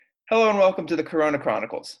Hello and welcome to the Corona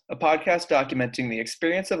Chronicles, a podcast documenting the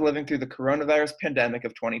experience of living through the coronavirus pandemic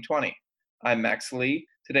of 2020. I'm Max Lee.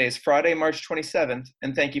 Today is Friday, March 27th,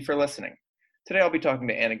 and thank you for listening. Today I'll be talking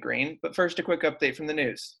to Anna Green, but first a quick update from the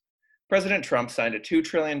news. President Trump signed a $2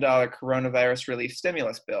 trillion coronavirus relief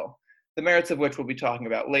stimulus bill, the merits of which we'll be talking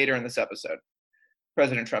about later in this episode.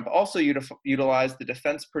 President Trump also utilized the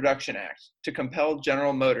Defense Production Act to compel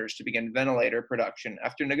General Motors to begin ventilator production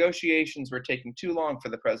after negotiations were taking too long for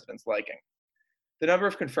the president's liking. The number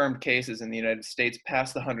of confirmed cases in the United States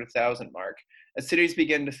passed the 100,000 mark as cities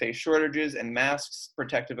begin to face shortages in masks,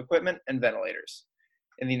 protective equipment, and ventilators.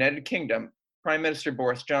 In the United Kingdom, Prime Minister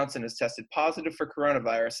Boris Johnson has tested positive for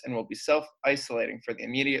coronavirus and will be self-isolating for the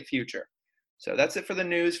immediate future. So that's it for the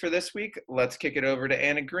news for this week. Let's kick it over to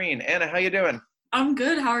Anna Green. Anna, how you doing? I'm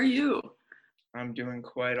good. How are you? I'm doing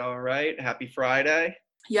quite all right. Happy Friday.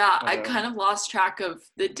 Yeah, I kind of lost track of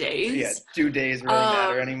the days. Yeah, do days really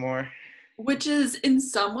matter anymore? Which is in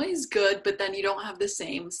some ways good, but then you don't have the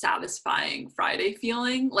same satisfying Friday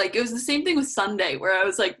feeling. Like, it was the same thing with Sunday, where I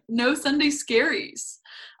was like, no Sunday scaries.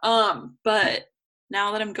 But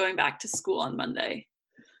now that I'm going back to school on Monday,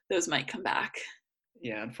 those might come back.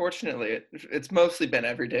 Yeah, unfortunately, it's mostly been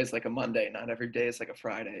every day is like a Monday, not every day is like a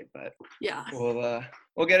Friday, but yeah,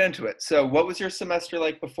 we'll get into it. So what was your semester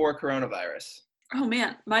like before coronavirus? Oh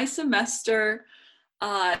man, my semester,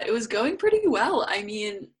 it was going pretty well. I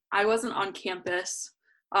mean, I wasn't on campus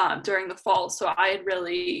during the fall, so I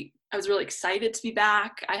was really excited to be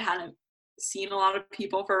back. I hadn't seen a lot of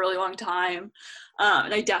people for a really long time.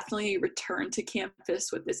 And I definitely returned to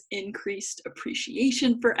campus with this increased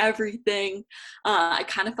appreciation for everything. I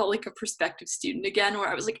kind of felt like a prospective student again, where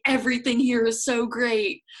I was like, everything here is so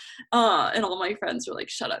great. And all my friends were like,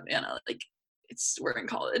 shut up, Anna. Like, we're in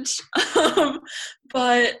college.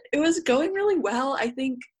 But it was going really well. I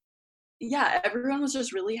think, yeah, everyone was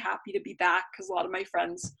just really happy to be back because a lot of my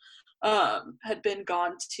friends had been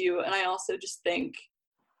gone too. And I also just think,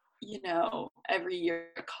 you know, every year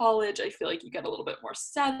at college, I feel like you get a little bit more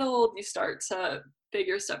settled. You start to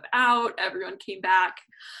figure stuff out. Everyone came back.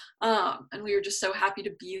 And we were just so happy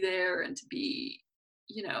to be there and to be,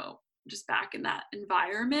 you know, just back in that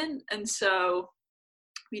environment. And so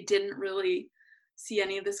we didn't really see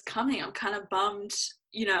any of this coming. I'm kind of bummed,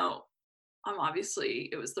 you know, obviously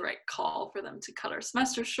it was the right call for them to cut our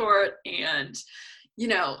semester short. And, you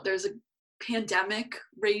know, there's a pandemic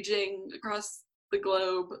raging across the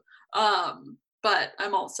globe. But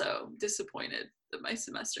I'm also disappointed that my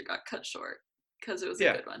semester got cut short because it was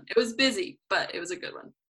a good one. It was busy, but it was a good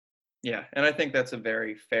one. Yeah, and I think that's a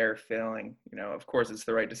very fair feeling. You know, of course it's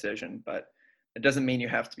the right decision, but it doesn't mean you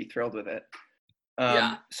have to be thrilled with it.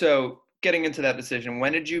 So getting into that decision,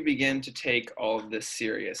 when did you begin to take all of this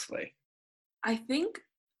seriously? I think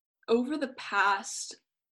over the past,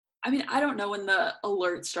 I don't know when the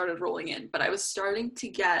alerts started rolling in, but I was starting to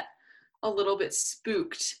get a little bit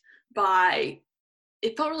spooked by,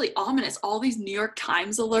 it felt really ominous, all these New York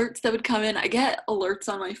Times alerts that would come in. I get alerts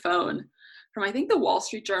on my phone from, I think, the Wall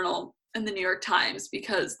Street Journal and the New York Times,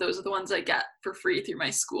 because those are the ones I get for free through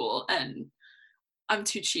my school, and I'm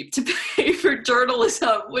too cheap to pay for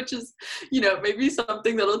journalism, which is, you know, maybe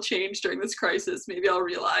something that'll change during this crisis. Maybe I'll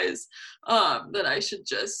realize that I should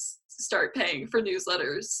just start paying for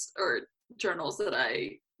newsletters or journals that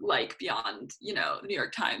I like beyond, you know, New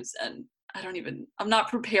York Times. And I'm not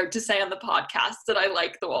prepared to say on the podcast that I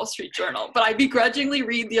like the Wall Street Journal, but I begrudgingly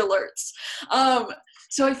read the alerts.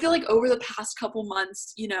 So I feel like over the past couple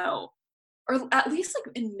months, you know, or at least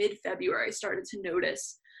like in mid-February, I started to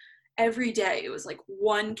notice every day it was like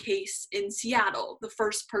one case in Seattle, the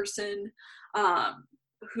first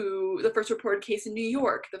reported case in New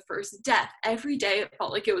York, the first death. Every day it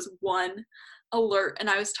felt like it was one alert. And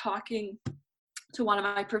I was talking to one of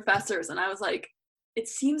my professors and I was like, it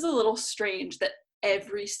seems a little strange that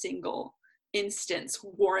every single instance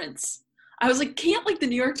warrants. I was like, can't like the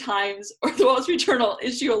New York Times or the Wall Street Journal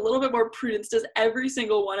issue a little bit more prudence? Does every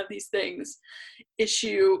single one of these things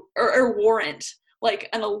issue or warrant like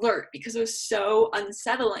an alert? Because it was so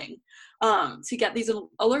unsettling to get these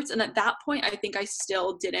alerts. And at that point, I think I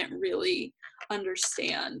still didn't really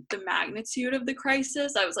understand the magnitude of the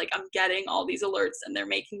crisis. I was like, I'm getting all these alerts and they're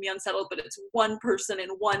making me unsettled, but it's one person in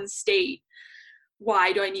one state.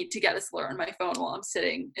 Why do I need to get this alert on my phone while I'm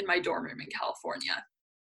sitting in my dorm room in California?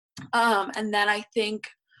 And then I think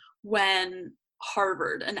when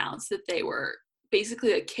Harvard announced that they were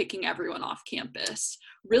basically like kicking everyone off campus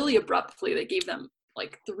really abruptly, they gave them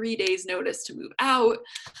like 3 days notice to move out.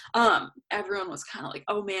 Everyone was kind of like,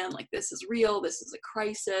 oh man, like this is real, this is a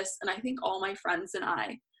crisis. And I think all my friends and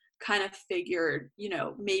I kind of figured,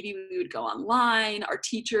 maybe we would go online. Our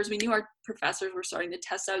teachers, we knew our professors were starting to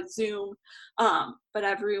test out Zoom, but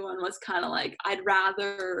everyone was kind of like, I'd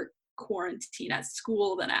rather quarantine at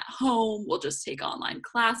school than at home. We'll just take online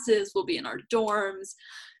classes. We'll be in our dorms.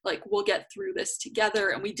 Like, we'll get through this together.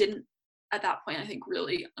 And we didn't, at that point, I think,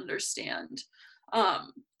 really understand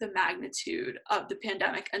the magnitude of the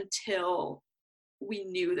pandemic until we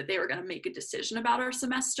knew that they were going to make a decision about our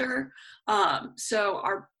semester. So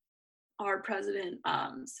our president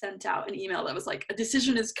sent out an email that was like, a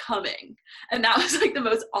decision is coming. And that was like the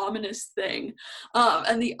most ominous thing.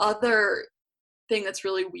 And the other thing that's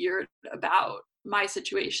really weird about my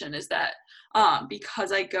situation is that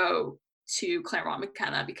because I go to Claremont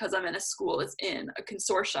McKenna, because I'm in a school that's in a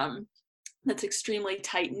consortium that's extremely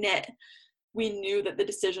tight knit, we knew that the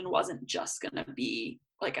decision wasn't just going to be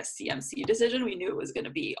like a CMC decision. We knew it was going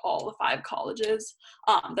to be all the 5 colleges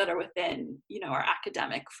that are within, our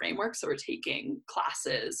academic framework. So we're taking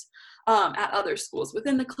classes at other schools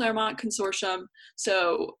within the Claremont consortium.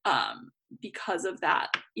 So because of that,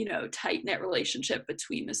 tight-knit relationship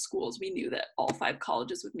between the schools, we knew that all 5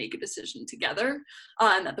 colleges would make a decision together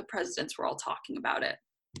and that the presidents were all talking about it.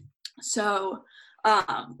 So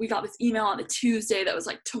we got this email on a Tuesday that was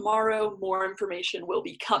like, tomorrow more information will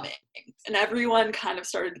be coming. And everyone kind of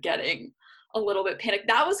started getting a little bit panicked.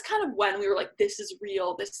 That was kind of when we were like, this is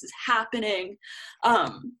real, this is happening.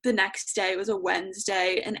 The next day was a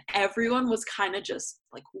Wednesday, and everyone was kind of just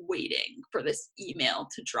like waiting for this email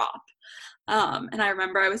to drop. And I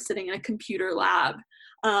remember I was sitting in a computer lab,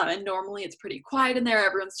 and normally it's pretty quiet in there.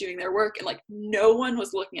 Everyone's doing their work, and like no one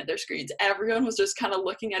was looking at their screens. Everyone was just kind of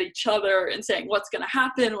looking at each other and saying, what's going to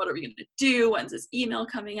happen? What are we going to do? When's this email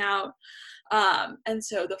coming out? And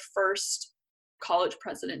so the first college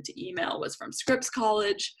president to email was from Scripps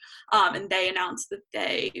College, and they announced that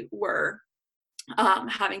they were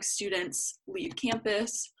having students leave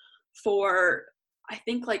campus for, I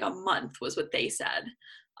think, like a month was what they said.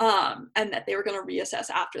 And that they were going to reassess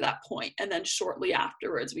after that point. And then shortly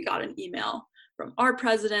afterwards, we got an email from our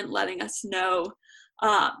president letting us know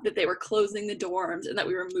that they were closing the dorms and that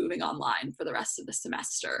we were moving online for the rest of the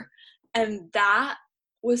semester. And that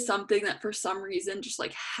was something that for some reason just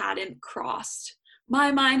like hadn't crossed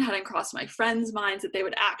my mind, hadn't crossed my friends' minds, that they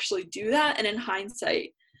would actually do that. And in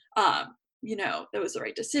hindsight, that was the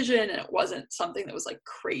right decision, and it wasn't something that was like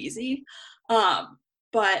crazy.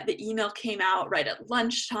 But the email came out right at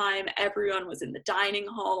lunchtime. Everyone was in the dining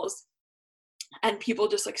halls, and people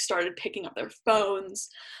just like started picking up their phones.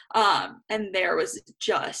 And there was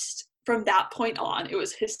just, from that point on, it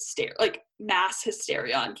was mass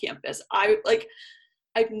hysteria on campus.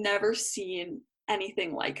 I've never seen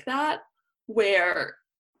anything like that, where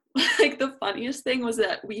like the funniest thing was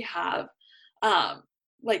that we have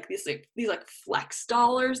these flex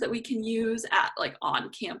dollars that we can use at like on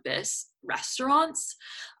campus restaurants.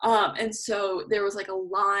 And so there was like a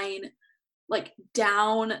line like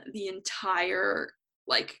down the entire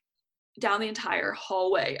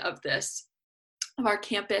hallway of our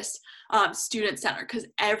campus student center, because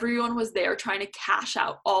everyone was there trying to cash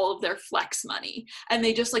out all of their flex money, and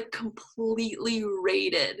they just like completely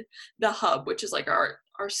raided the hub, which is like our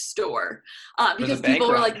store, because people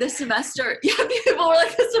were like, this semester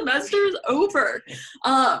is over.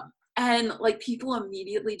 And like people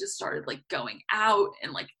immediately just started like going out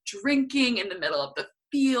and like drinking in the middle of the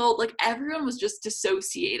field. Like everyone was just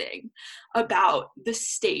dissociating about the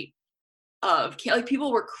state of, like,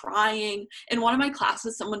 people were crying. In one of my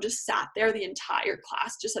classes, someone just sat there the entire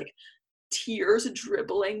class, just like tears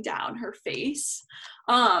dribbling down her face.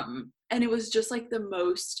 And it was just like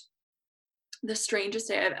the strangest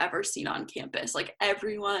day I've ever seen on campus. Like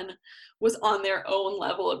everyone was on their own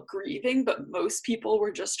level of grieving, but most people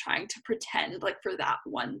were just trying to pretend like for that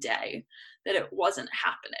one day that it wasn't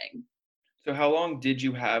happening. So how long did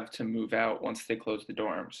you have to move out once they closed the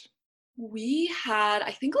dorms? We had,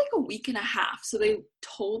 I think, like a week and a half. So they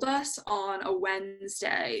told us on a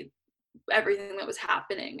Wednesday everything that was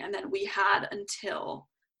happening, and then we had until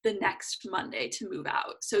the next Monday to move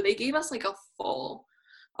out. So they gave us like a full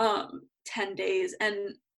 10 days.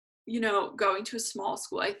 And going to a small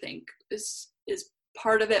school, I think, is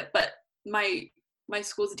part of it. But my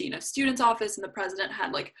school's dean of students office and the president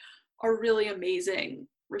had like a really amazing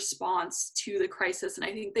response to the crisis, and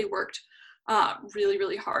I think they worked really,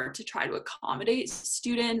 really hard to try to accommodate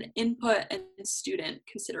student input and student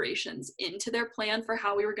considerations into their plan for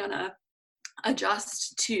how we were going to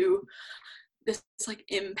adjust to this like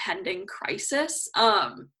impending crisis.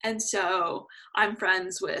 And so I'm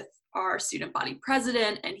friends with our student body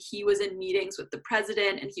president, and he was in meetings with the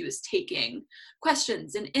president, and he was taking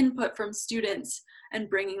questions and input from students. and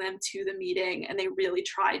bringing them to the meeting. And they really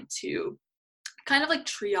tried to kind of like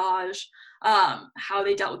triage how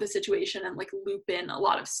they dealt with the situation and like loop in a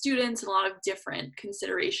lot of students and a lot of different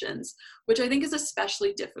considerations, which I think is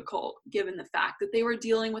especially difficult given the fact that they were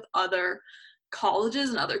dealing with other colleges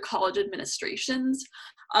and other college administrations.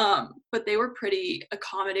 But they were pretty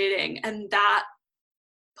accommodating, and that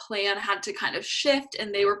plan had to kind of shift,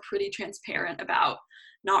 and they were pretty transparent about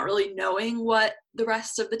not really knowing what the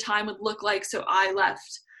rest of the time would look like. So I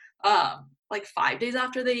left like 5 days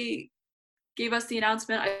after they gave us the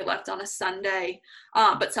announcement. I left on a Sunday,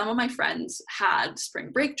 but some of my friends had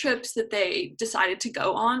spring break trips that they decided to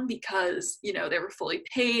go on because, you know, they were fully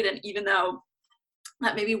paid. And even though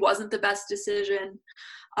that maybe wasn't the best decision,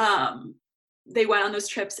 they went on those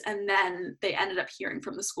trips, and then they ended up hearing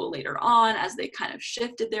from the school later on as they kind of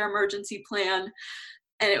shifted their emergency plan.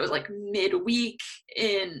 And it was like midweek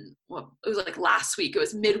it was like last week, it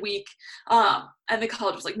was midweek. And the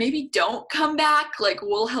college was like, maybe don't come back. Like,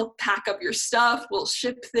 we'll help pack up your stuff. We'll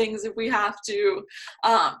ship things if we have to.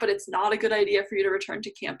 But it's not a good idea for you to return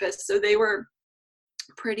to campus. So they were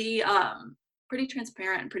pretty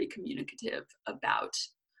transparent and pretty communicative about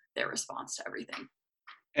their response to everything.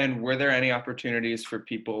 And were there any opportunities for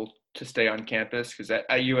people to stay on campus? Because at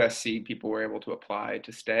USC, people were able to apply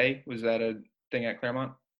to stay. Was that a thing at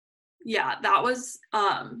Claremont? Yeah, that was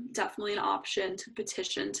definitely an option to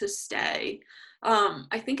petition to stay.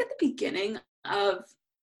 I think at the beginning of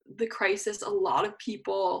the crisis, a lot of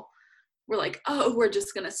people were like, oh, we're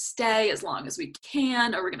just going to stay as long as we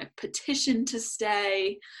can, or we're going to petition to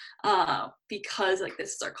stay because like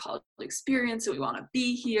this is our college experience and we want to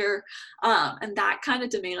be here. And that kind of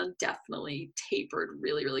demand definitely tapered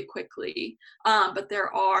really, really quickly. But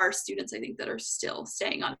there are students, I think, that are still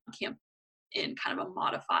staying on campus in kind of a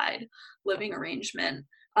modified living arrangement.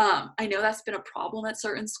 I know that's been a problem at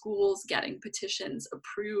certain schools, getting petitions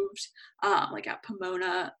approved, like at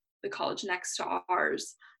Pomona, the college next to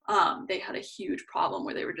ours. They had a huge problem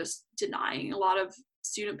where they were just denying a lot of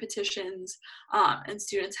student petitions, and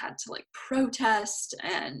students had to like protest,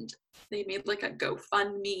 and they made like a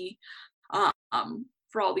GoFundMe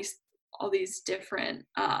for all these different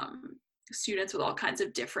students with all kinds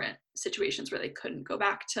of different situations where they couldn't go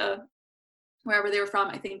back to wherever they were from.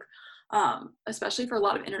 I think especially for a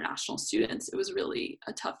lot of international students, it was really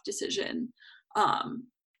a tough decision,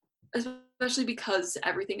 especially because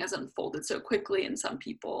everything has unfolded so quickly, and some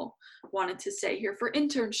people wanted to stay here for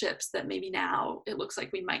internships that maybe now it looks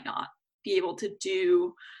like we might not be able to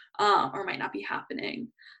do, or might not be happening.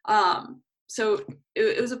 So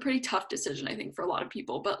it was a pretty tough decision, I think, for a lot of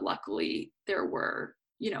people, but luckily there were,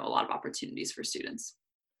 you know, a lot of opportunities for students.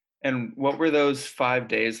 And what were those 5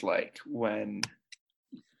 days like when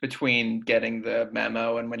between getting the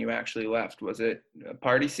memo and when you actually left? Was it a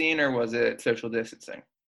party scene or was it social distancing?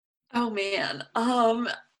 Oh man,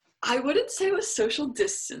 I wouldn't say it was social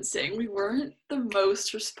distancing. We weren't the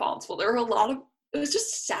most responsible. There were it was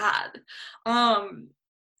just sad.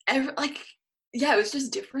 Yeah, it was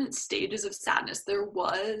just different stages of sadness. There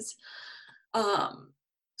was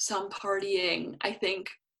some partying, I think.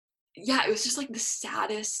 Yeah, it was just like the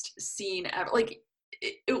saddest scene ever. Like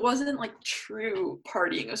it wasn't like true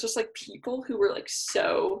partying. It was just like people who were like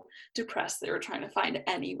so depressed they were trying to find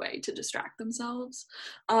any way to distract themselves.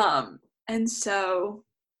 And so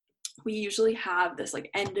we usually have this like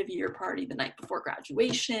end of year party the night before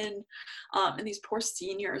graduation. And these poor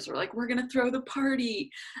seniors were like, we're going to throw the party.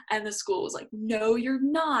 And the school was like, no, you're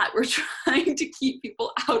not. We're trying to keep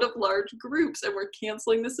people out of large groups, and we're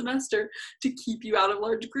canceling the semester to keep you out of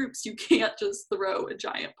large groups. You can't just throw a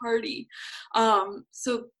giant party.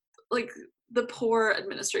 So like the poor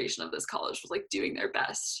administration of this college was like doing their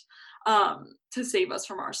best to save us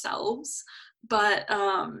from ourselves. But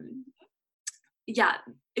yeah,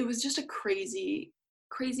 it was just a crazy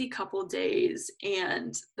couple days,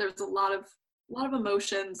 and there was a lot of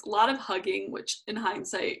emotions, a lot of hugging, which in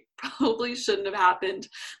hindsight probably shouldn't have happened,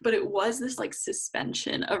 but it was this like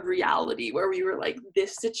suspension of reality where we were like,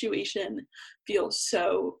 this situation feels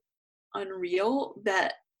so unreal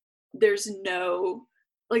that there was no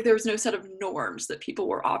set of norms that people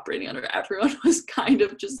were operating under. Everyone was kind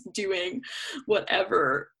of just doing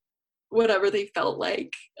whatever they felt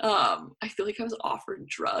like. I feel like I was offered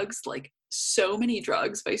drugs, like so many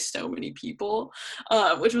drugs by so many people,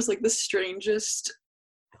 which was like the strangest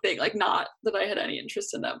thing. Like, not that I had any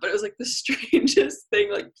interest in them, but it was like the strangest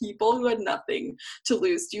thing. Like, people who had nothing to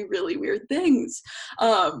lose do really weird things.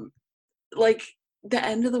 Like the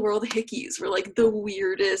end of the world hickeys were like the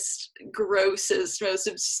weirdest, grossest, most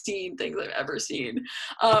obscene things I've ever seen.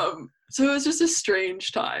 So it was just a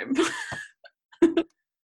strange time.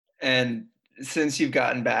 And since you've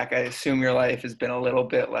gotten back, I assume your life has been a little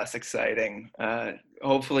bit less exciting.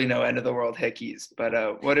 Hopefully no end of the world hickeys,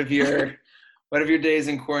 but what have your days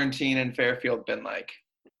in quarantine in Fairfield been like?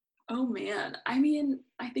 Oh man, I mean,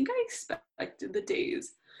 I think I expected the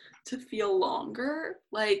days to feel longer.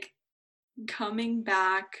 Like coming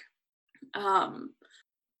back, um,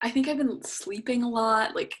 I think I've been sleeping a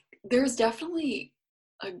lot. Like there's definitely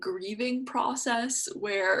a grieving process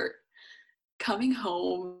where coming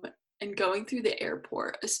home and going through the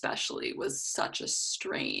airport especially was such a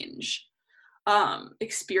strange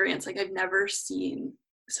experience. Like I've never seen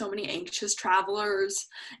so many anxious travelers,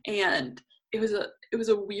 and it was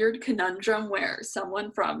a weird conundrum where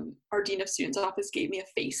someone from our dean of students office gave me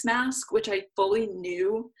a face mask, which I fully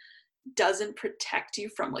knew doesn't protect you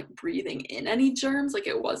from like breathing in any germs. Like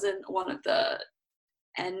it wasn't one of the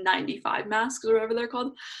N95 masks or whatever they're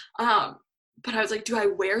called. But I was like, do I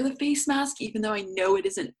wear the face mask even though I know it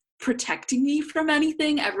isn't protecting me from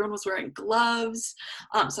anything? Everyone was wearing gloves.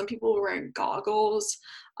 Some people were wearing goggles.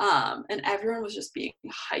 And everyone was just being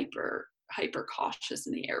hyper cautious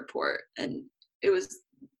in the airport. And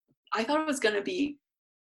I thought it was going to be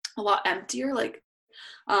a lot emptier. Like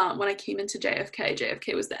when I came into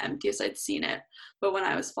JFK was the emptiest I'd seen it. But when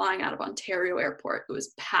I was flying out of Ontario Airport, it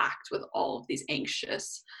was packed with all of these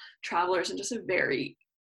anxious travelers and just a very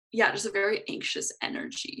anxious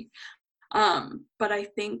energy. But I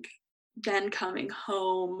think then coming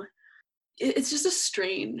home, it's just a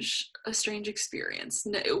strange experience.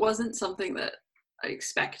 It wasn't something that I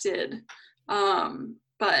expected.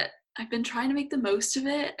 But I've been trying to make the most of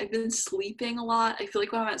it. I've been sleeping a lot. I feel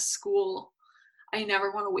like when I'm at school, I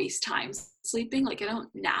never want to waste time sleeping. Like I don't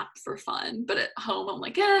nap for fun, but at home I'm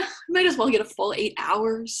like, I might as well get a full 8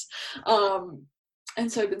 hours. And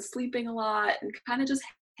so I've been sleeping a lot and kind of just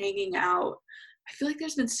hanging out. I feel like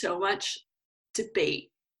there's been so much debate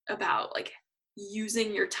about like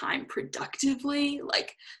using your time productively.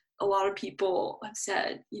 Like a lot of people have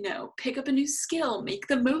said, pick up a new skill, make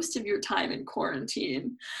the most of your time in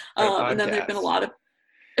quarantine. And then there've been a lot of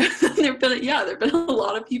there've been a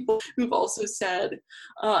lot of people who've also said,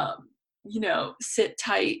 sit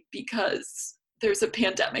tight because there's a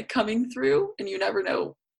pandemic coming through and you never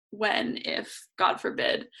know when, if God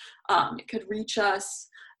forbid, it could reach us.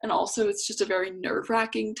 And also it's just a very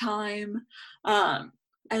nerve-wracking time.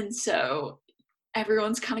 And so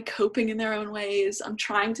everyone's kind of coping in their own ways. I'm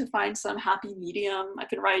trying to find some happy medium. I've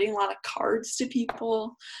been writing a lot of cards to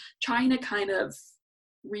people, trying to kind of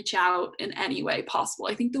reach out in any way possible.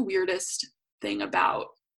 I think the weirdest thing about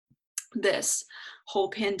this whole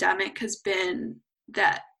pandemic has been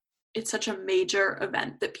that it's such a major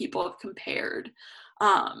event that people have compared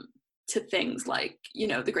to things like,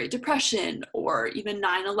 the Great Depression or even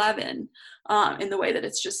 9/11, in the way that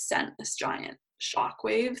it's just sent this giant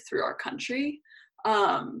shockwave through our country.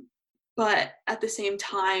 But at the same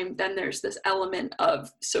time, then there's this element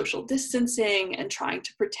of social distancing and trying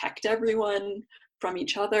to protect everyone from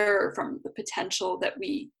each other, from the potential that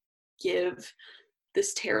we give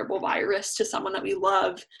this terrible virus to someone that we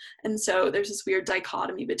love. And so there's this weird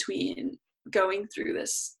dichotomy between going through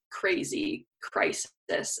this crazy crisis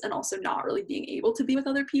and also not really being able to be with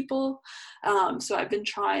other people. So I've been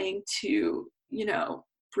trying to,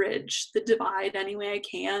 bridge the divide any way I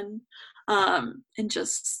can, and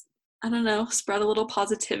just, I don't know, spread a little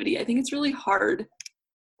positivity. I think it's really hard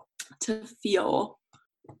to feel,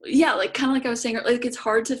 like kind of like I was saying, like it's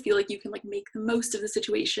hard to feel like you can like make the most of the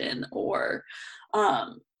situation or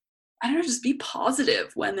I don't know, just be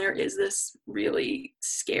positive when there is this really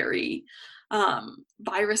scary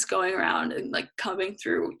virus going around and like coming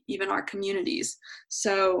through even our communities.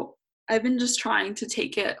 So I've been just trying to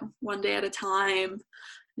take it one day at a time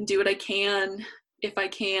and do what I can if I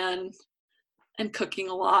can, and cooking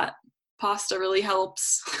a lot. Pasta really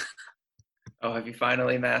helps. Oh, have you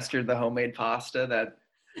finally mastered the homemade pasta that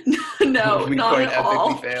No, we not quite at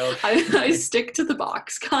all. epically failed? I stick to the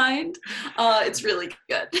box kind. It's really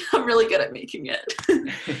good. I'm really good at making it.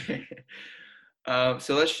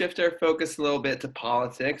 So let's shift our focus a little bit to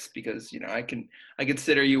politics because I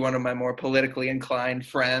consider you one of my more politically inclined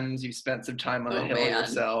friends. You spent some time on the Hill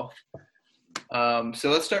yourself. So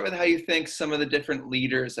let's start with how you think some of the different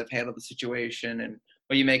leaders have handled the situation and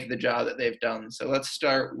what you make of the job that they've done. So let's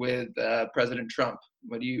start with President Trump.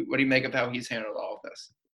 What do you make of how he's handled all of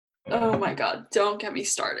this? Oh my God, don't get me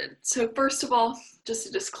started. So first of all, just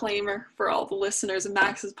a disclaimer for all the listeners of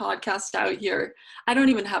Max's podcast out here. I don't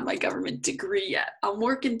even have my government degree yet. I'm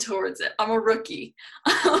working towards it. I'm a rookie.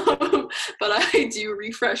 But I do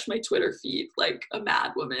refresh my Twitter feed like a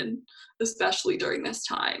mad woman, especially during this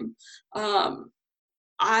time.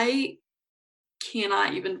 I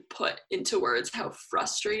cannot even put into words how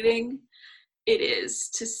frustrating it is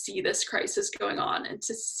to see this crisis going on and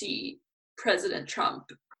to see President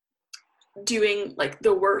Trump doing like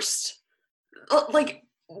the worst, like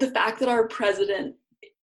the fact that our president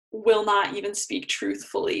will not even speak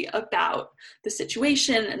truthfully about the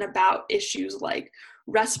situation and about issues like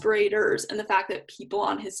respirators, and the fact that people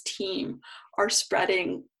on his team are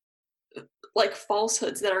spreading like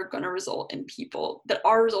falsehoods that are going to result in people that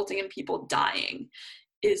are resulting in people dying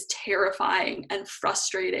is terrifying and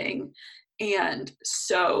frustrating and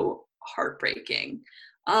so heartbreaking.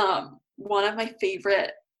 One of my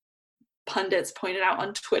favorite pundits pointed out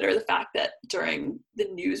on Twitter the fact that during the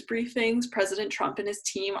news briefings, President Trump and his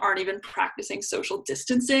team aren't even practicing social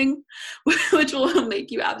distancing, which will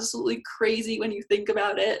make you absolutely crazy when you think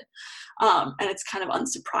about it. And it's kind of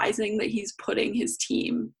unsurprising that he's putting his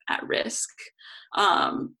team at risk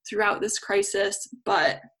throughout this crisis.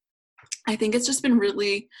 But I think it's just been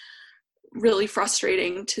really, really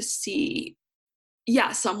frustrating to see,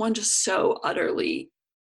 someone just so utterly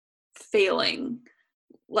failing,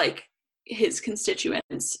 like, his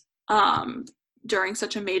constituents during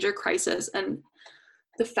such a major crisis. And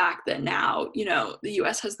the fact that now, the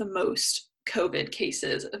US has the most COVID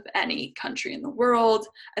cases of any country in the world,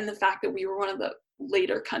 and the fact that we were one of the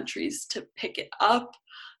later countries to pick it up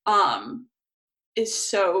is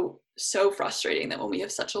so frustrating, that when we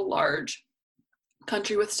have such a large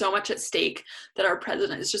country with so much at stake, that our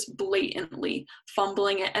president is just blatantly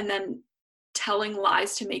fumbling it and then telling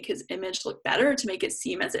lies to make his image look better, to make it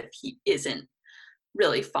seem as if he isn't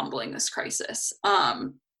really fumbling this crisis.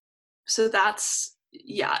 So that's,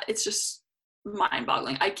 it's just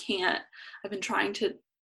mind-boggling. I've been trying to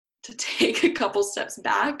take a couple steps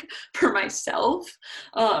back for myself.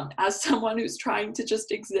 As someone who's trying to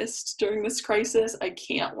just exist during this crisis, I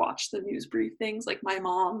can't watch the news briefings. Like, my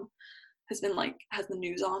mom has the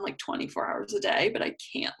news on like 24 hours a day, but I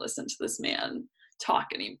can't listen to this man talk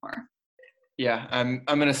anymore. Yeah, I'm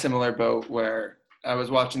in a similar boat where I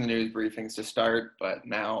was watching the news briefings to start, but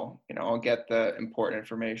now, I'll get the important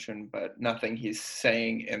information, but nothing he's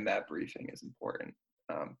saying in that briefing is important.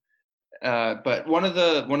 But one of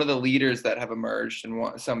the leaders that have emerged,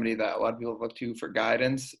 and somebody that a lot of people look to for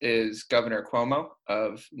guidance, is Governor Cuomo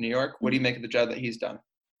of New York. What do you make of the job that he's done?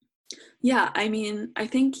 Yeah, I mean, I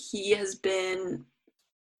think he has been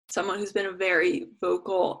someone who's been a very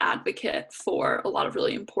vocal advocate for a lot of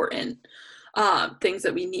really important things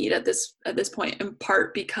that we need at this point, in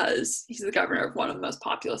part because he's the governor of one of the most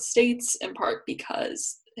populous states, in part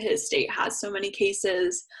because his state has so many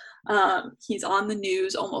cases. He's on the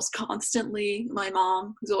news almost constantly. My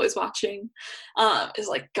mom, who's always watching, is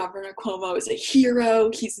like, Governor Cuomo is a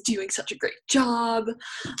hero. He's doing such a great job.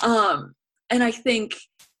 And I think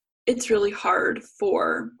it's really hard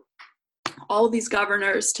for all of these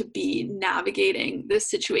governors to be navigating this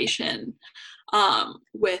situation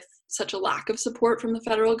with such a lack of support from the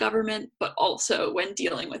federal government, but also when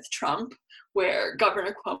dealing with Trump, where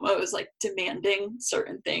Governor Cuomo is like demanding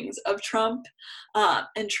certain things of Trump,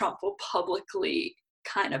 and Trump will publicly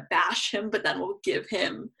kind of bash him, but then will give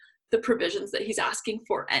him the provisions that he's asking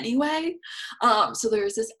for anyway. So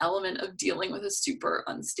there's this element of dealing with a super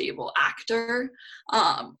unstable actor,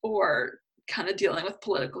 or kind of dealing with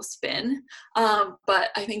political spin.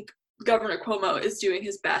 But I think Governor Cuomo is doing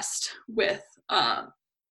his best with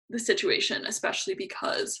the situation, especially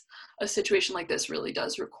because a situation like this really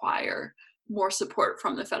does require more support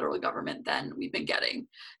from the federal government than we've been getting.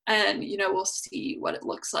 And, we'll see what it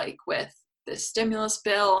looks like with this stimulus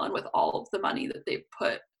bill and with all of the money that they've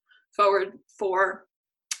put forward for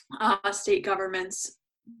state governments.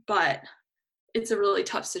 But it's a really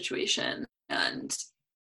tough situation. And,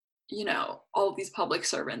 all of these public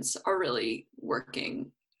servants are really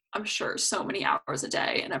working, I'm sure, so many hours a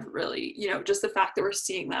day, and have really, just the fact that we're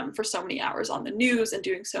seeing them for so many hours on the news and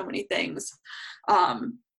doing so many things,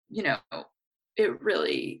 it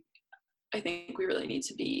really, I think we really need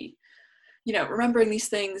to be, remembering these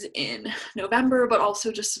things in November, but also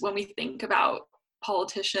just when we think about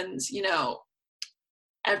politicians,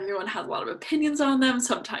 everyone has a lot of opinions on them.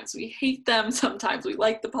 Sometimes we hate them. Sometimes we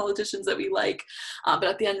like the politicians that we like. But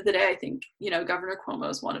at the end of the day, I think, Governor Cuomo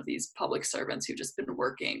is one of these public servants who've just been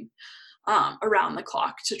working around the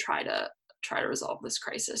clock to try to resolve this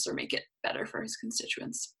crisis or make it better for his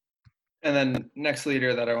constituents. And then next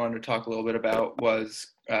leader that I wanted to talk a little bit about was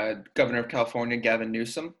Governor of California, Gavin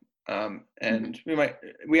Newsom. And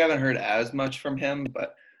we haven't heard as much from him,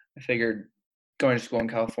 but I figured going to school in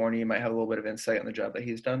California, you might have a little bit of insight on the job that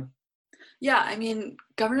he's done. Yeah, I mean,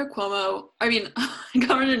 Governor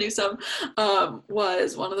Newsom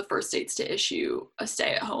was one of the first states to issue a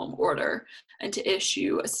stay-at-home order and to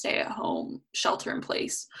issue a stay-at-home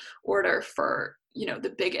shelter-in-place order for,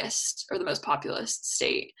 the biggest or the most populous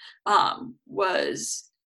state, was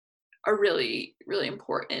a really, really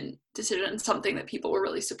important decision, and something that people were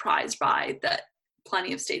really surprised by, that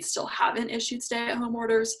plenty of states still haven't issued stay-at-home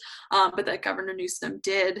orders, but that Governor Newsom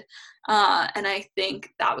did. And I think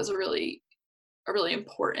that was a really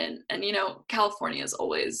important, and California is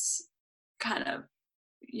always kind of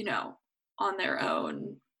on their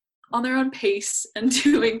own pace and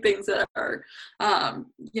doing things that are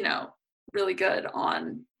really good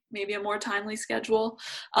on maybe a more timely schedule,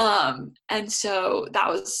 and so that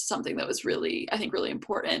was something that was really, I think, really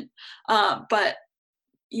important. But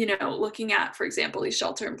looking at, for example, these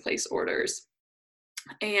shelter in place orders,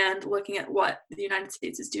 and looking at what the United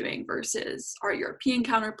States is doing versus our European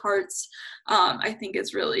counterparts, I think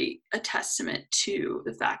is really a testament to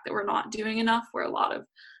the fact that we're not doing enough, where a lot of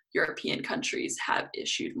European countries have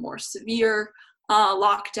issued more severe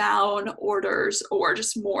lockdown orders, or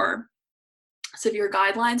just more severe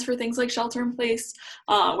guidelines for things like shelter in place,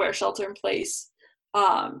 where shelter in place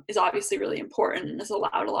is obviously really important and has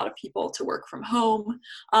allowed a lot of people to work from home,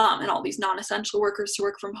 and all these non-essential workers to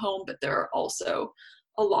work from home. But there are also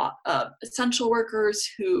a lot of essential workers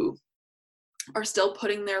who are still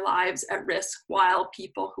putting their lives at risk, while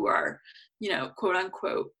people who are, quote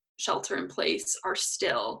unquote, shelter in place are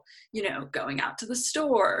still, going out to the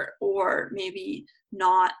store, or maybe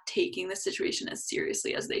not taking the situation as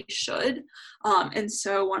seriously as they should. And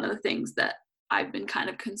so one of the things that I've been kind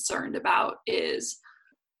of concerned about is,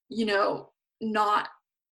 not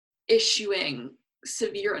issuing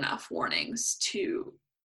severe enough warnings to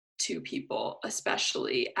people,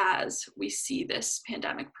 especially as we see this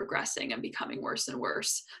pandemic progressing and becoming worse and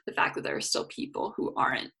worse. The fact that there are still people who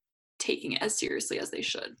aren't taking it as seriously as they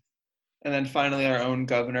should. And then finally, our own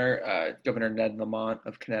governor, Governor Ned Lamont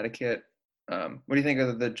of Connecticut. What do you think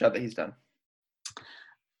of the job that he's done?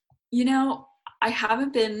 I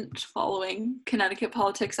haven't been following Connecticut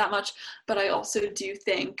politics that much, but I also do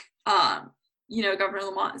think, Governor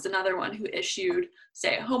Lamont is another one who issued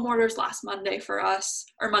stay-at-home orders last Monday for us.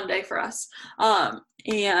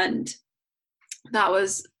 And that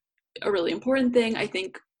was a really important thing. I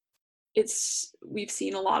think we've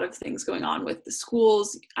seen a lot of things going on with the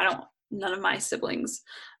schools. None of my siblings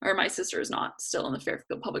or my sister is not still in the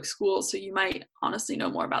Fairfield public schools, so you might honestly know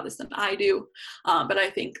more about this than I do. But I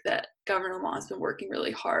think that Governor Lamont has been working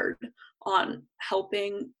really hard on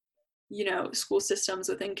helping, school systems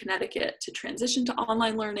within Connecticut to transition to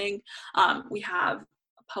online learning. We have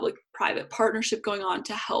a public-private partnership going on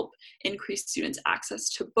to help increase students' access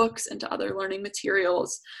to books and to other learning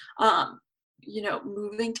materials.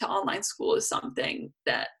 Moving to online school is something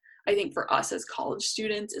that I think for us as college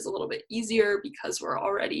students is a little bit easier, because we're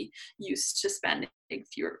already used to spending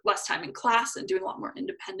less time in class and doing a lot more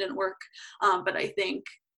independent work. But I think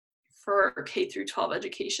for K through 12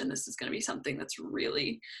 education, this is going to be something that's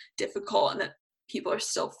really difficult, and that people are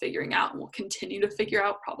still figuring out and will continue to figure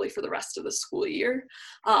out probably for the rest of the school year.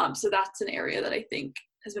 So that's an area that I think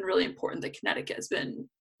has been really important, that Connecticut has been,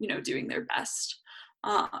 doing their best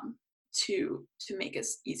to make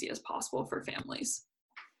as easy as possible for families.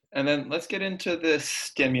 And then let's get into the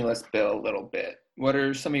stimulus bill a little bit. What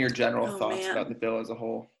are some of your general thoughts about the bill as a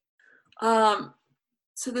whole?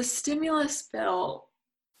 So the stimulus bill,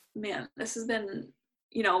 man, this has been,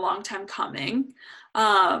 a long time coming.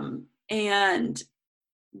 And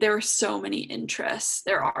there are so many interests.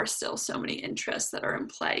 There are still so many interests that are in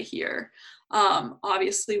play here.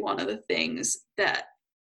 Obviously, one of the things that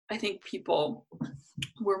I think people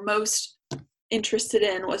were most interested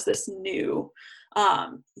in was this new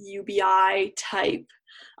UBI type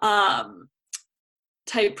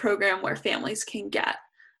program where families can get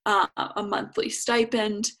a monthly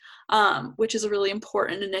stipend, which is a really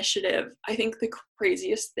important initiative. I think the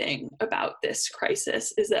craziest thing about this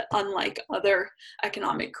crisis is that, unlike other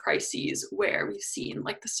economic crises where we've seen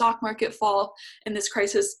like the stock market fall, in this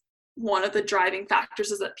crisis, one of the driving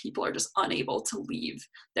factors is that people are just unable to leave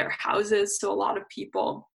their houses. So a lot of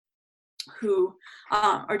people who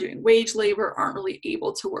are doing wage labor aren't really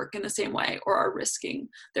able to work in the same way, or are risking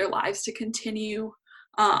their lives to continue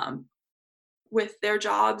with their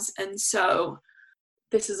jobs. And so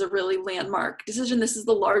this is a really landmark decision. This is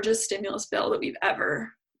the largest stimulus bill that we've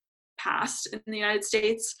ever passed in the United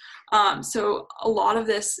States. So a lot of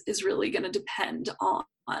this is really going to depend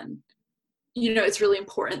on it's really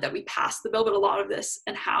important that we pass the bill, but a lot of this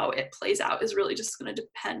and how it plays out is really just going to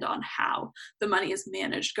depend on how the money is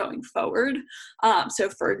managed going forward. So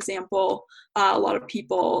for example, a lot of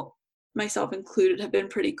people, myself included, have been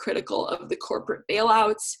pretty critical of the corporate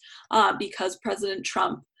bailouts because President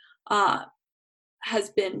Trump has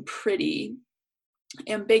been pretty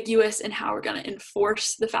ambiguous in how we're going to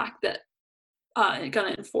enforce the fact that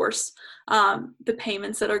the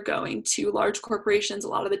payments that are going to large corporations. A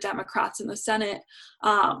lot of the Democrats in the Senate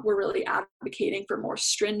were really advocating for more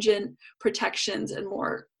stringent protections and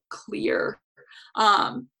more clear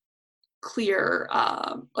like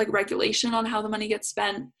regulation on how the money gets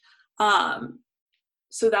spent.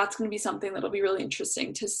 So that's going to be something that'll be really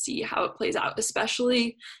interesting to see how it plays out,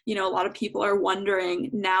 especially, a lot of people are wondering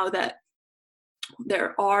now that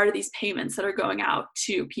there are these payments that are going out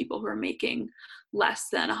to people who are making less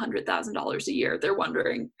than $100,000 a year. They're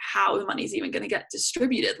wondering how the money is even going to get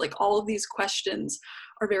distributed. Like, all of these questions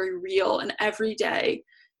are very real, and every day,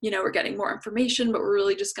 we're getting more information, but we're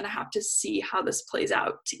really just going to have to see how this plays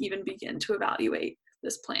out to even begin to evaluate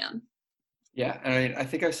this plan. Yeah, I mean, I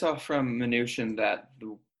think I saw from Mnuchin that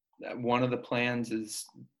one of the plans is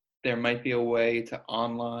there might be a way to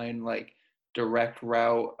online, like, direct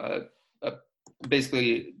route,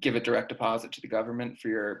 basically give a direct deposit to the government for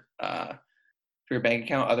your bank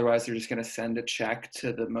account. Otherwise, they're just going to send a check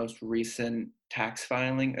to the most recent tax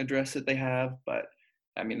filing address that they have. But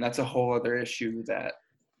I mean, that's a whole other issue that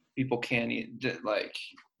people can't like.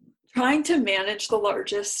 Trying to manage the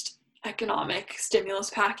largest economic stimulus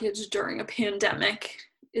package during a pandemic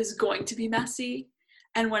is going to be messy.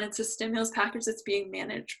 And when it's a stimulus package that's being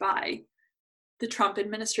managed by the Trump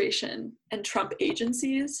administration and Trump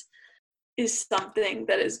agencies, is something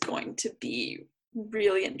that is going to be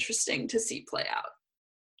really interesting to see play out.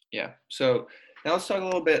 Yeah. So now let's talk a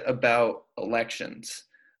little bit about elections.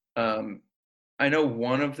 I know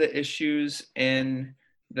one of the issues in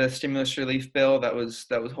the stimulus relief bill that was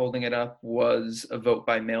holding it up was a vote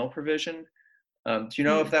by mail provision. Do you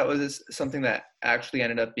know if that was something that actually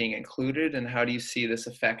ended up being included, and how do you see this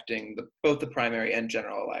affecting both the primary and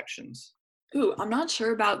general elections? I'm not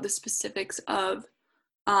sure about the specifics of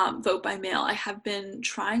vote by mail. I have been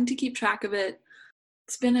trying to keep track of it.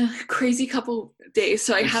 It's been a crazy couple days,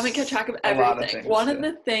 so I haven't kept track of everything. One of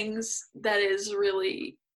the things that is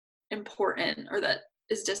really important, or that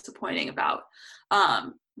is disappointing about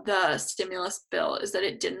the stimulus bill, is that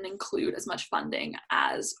it didn't include as much funding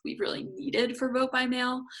as we really needed for vote by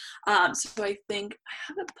mail. So I think I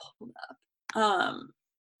have it pulled up.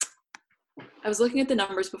 I was looking at the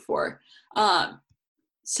numbers before.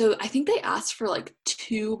 So I think they asked for like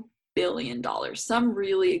 $2 billion, some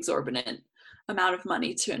really exorbitant amount of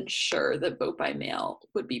money to ensure that vote by mail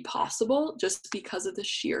would be possible, just because of the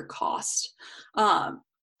sheer cost. I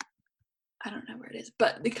don't know where it is,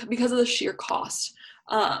 but because of the sheer cost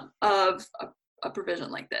of a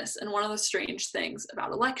provision like this. And one of the strange things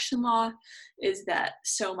about election law is that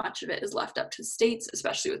so much of it is left up to states,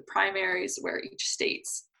 especially with primaries, where each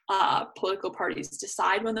state's political parties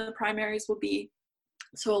decide when the primaries will be.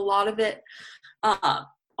 So a lot of it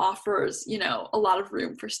offers, a lot of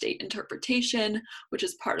room for state interpretation, which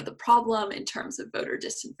is part of the problem in terms of voter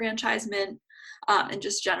disenfranchisement and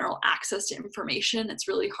just general access to information. It's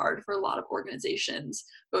really hard for a lot of organizations,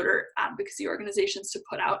 voter advocacy organizations, to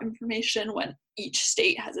put out information when each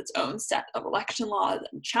state has its own set of election laws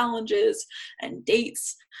and challenges and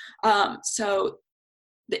dates. So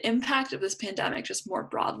the impact of this pandemic, just more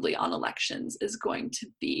broadly on elections, is going to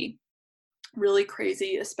be really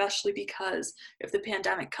crazy, especially because if the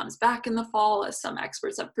pandemic comes back in the fall, as some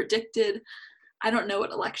experts have predicted, I don't know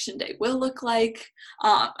what election day will look like.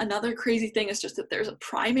 Another crazy thing is just that there's a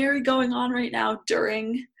primary going on right now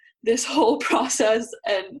during this whole process,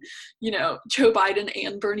 and Joe Biden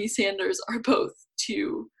and Bernie Sanders are both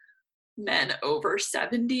two men over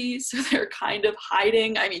 70, so they're kind of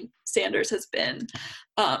hiding. I mean, Sanders has been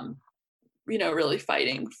really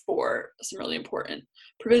fighting for some really important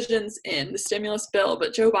provisions in the stimulus bill,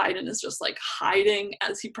 but Joe Biden is just like hiding,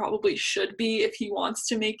 as he probably should be if he wants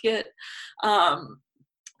to make it. That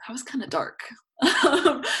was kind of dark.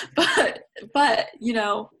 but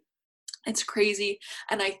it's crazy.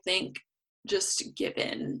 And I think just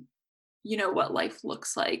given, what life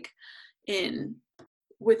looks like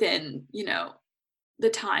within the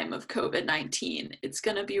time of COVID-19, it's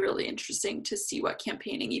going to be really interesting to see what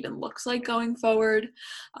campaigning even looks like going forward,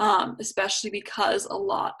 especially because a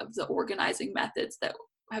lot of the organizing methods that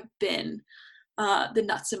have been the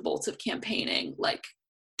nuts and bolts of campaigning, like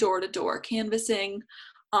door-to-door canvassing,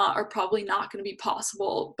 are probably not going to be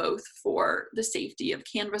possible, both for the safety of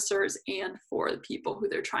canvassers and for the people who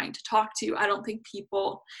they're trying to talk to. I don't think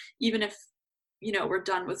people, even if, we're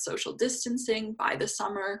done with social distancing by the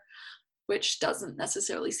summer, which doesn't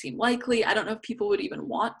necessarily seem likely, I don't know if people would even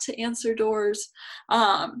want to answer doors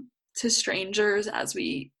to strangers as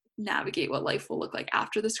we navigate what life will look like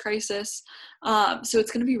after this crisis. So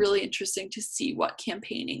it's going to be really interesting to see what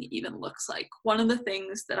campaigning even looks like. One of the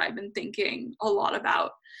things that I've been thinking a lot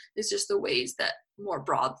about is just the ways that more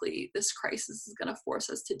broadly this crisis is going to force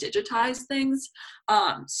us to digitize things.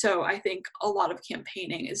 So I think a lot of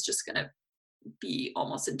campaigning is just going to be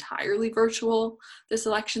almost entirely virtual this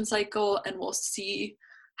election cycle, and we'll see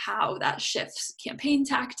how that shifts campaign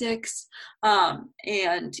tactics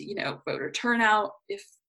and voter turnout. If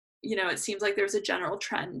it seems like there's a general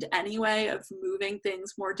trend anyway of moving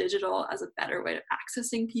things more digital as a better way of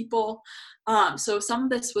accessing people. So some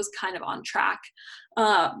of this was kind of on track,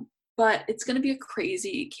 but it's going to be a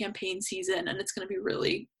crazy campaign season, and it's going to be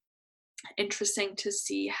really interesting to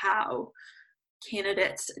see how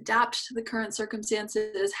candidates adapt to the current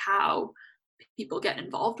circumstances, how people get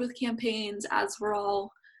involved with campaigns as we're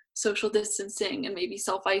all social distancing and maybe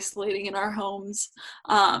self-isolating in our homes.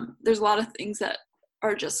 There's a lot of things that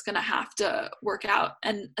are just going to have to work out,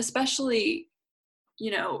 and especially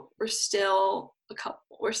we're still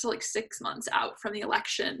like 6 months out from the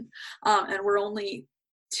election, and we're only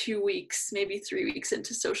 2 weeks, maybe 3 weeks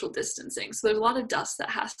into social distancing, so there's a lot of dust that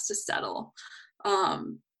has to settle,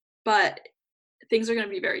 but things are going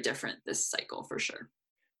to be very different this cycle for sure.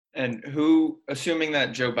 And assuming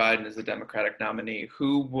that Joe Biden is the Democratic nominee,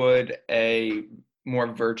 who would a more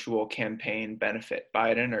virtual campaign benefit,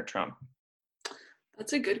 Biden or Trump?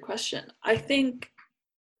 That's a good question. I think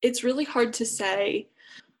it's really hard to say.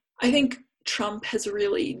 I think Trump has a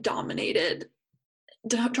really dominant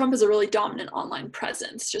online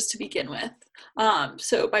presence, just to begin with.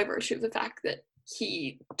 So by virtue of the fact that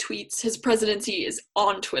he tweets, his presidency is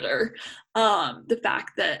on Twitter. The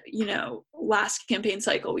fact that, last campaign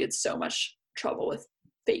cycle, we had so much trouble with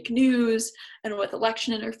fake news and with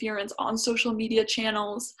election interference on social media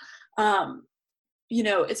channels.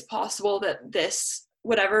 It's possible that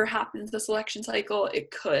whatever happens this election cycle, it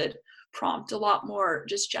could prompt a lot more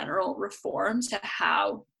just general reforms to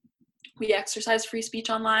how we exercise free speech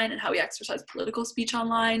online and how we exercise political speech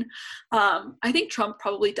online. I think Trump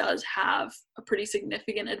probably does have a pretty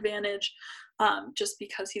significant advantage just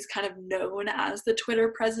because he's kind of known as the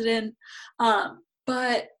Twitter president.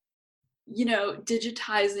 But,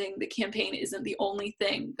 digitizing the campaign isn't the only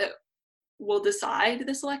thing that will decide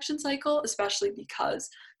this election cycle, especially because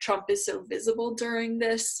Trump is so visible during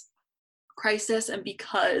this crisis, and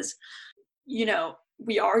because,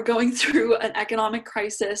 we are going through an economic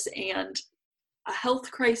crisis and a health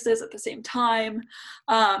crisis at the same time.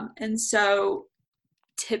 And so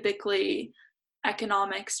typically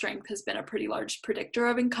economic strength has been a pretty large predictor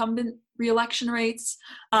of incumbent re-election rates.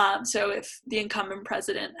 So if the incumbent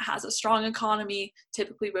president has a strong economy,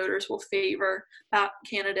 typically voters will favor that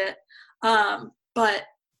candidate. But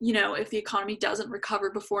if the economy doesn't recover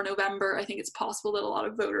before November, I think it's possible that a lot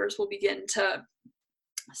of voters will begin to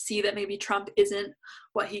see that maybe Trump isn't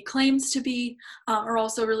what he claims to be, or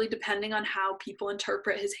also really depending on how people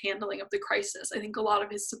interpret his handling of the crisis. I think a lot of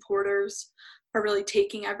his supporters are really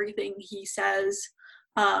taking everything he says,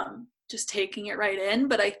 just taking it right in.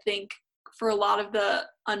 But I think for a lot of the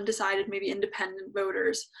undecided, maybe independent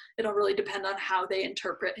voters, it'll really depend on how they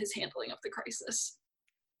interpret his handling of the crisis.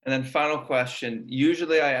 And then final question.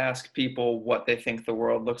 Usually I ask people what they think the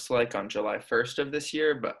world looks like on July 1st of this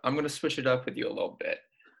year, but I'm going to switch it up with you a little bit.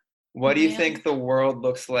 What do you think the world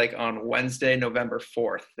looks like on Wednesday, November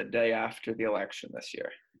 4th, the day after the election this year?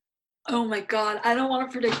 Oh my God, I don't want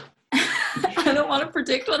to predict. I don't want to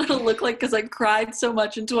predict what it'll look like because I cried so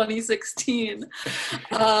much in 2016.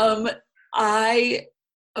 Oh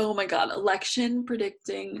my God, election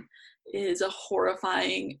predicting is a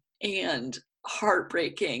horrifying and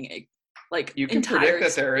heartbreaking, you can predict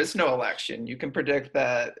that there is no election. You can predict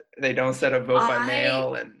that they don't set a vote by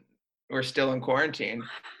mail and we're still in quarantine.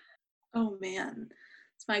 Oh man,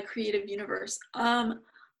 it's my creative universe.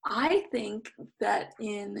 I think that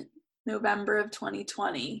in November of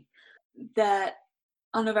 2020, that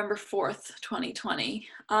on November 4th, 2020,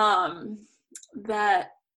 that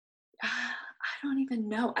I don't even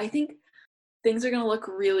know. I think things are going to look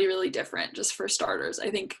really, really different, just for starters.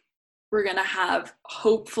 I think we're going to have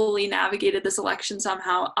hopefully navigated this election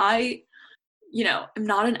somehow. I am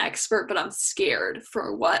not an expert, but I'm scared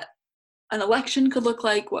for what an election could look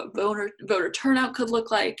like, what voter turnout could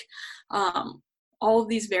look like. All of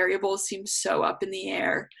these variables seem so up in the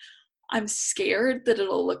air. I'm scared that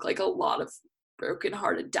it'll look like a lot of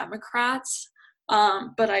brokenhearted Democrats.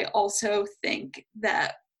 But I also think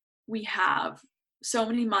that we have so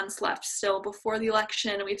many months left still before the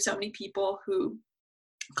election, and we have so many people who,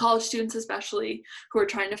 college students especially, who are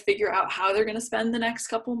trying to figure out how they're going to spend the next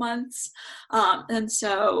couple months. And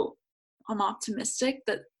so I'm optimistic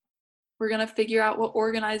that we're going to figure out what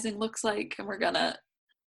organizing looks like, and we're going to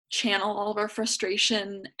channel all of our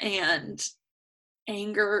frustration and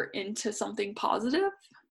anger into something positive.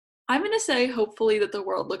 I'm going to say hopefully that the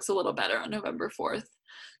world looks a little better on November 4th,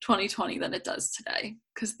 2020 than it does today,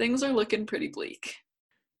 because things are looking pretty bleak.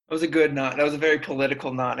 That was a good that was a very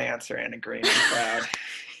political non-answer, Anna Green. I'm proud.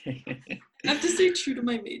 I have to stay true to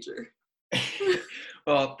my major.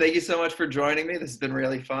 Well, thank you so much for joining me. This has been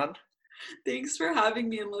really fun. Thanks for having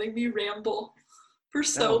me and letting me ramble for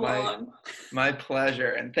so long. My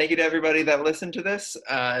pleasure. And thank you to everybody that listened to this.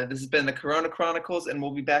 This has been the Corona Chronicles, and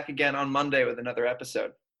we'll be back again on Monday with another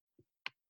episode.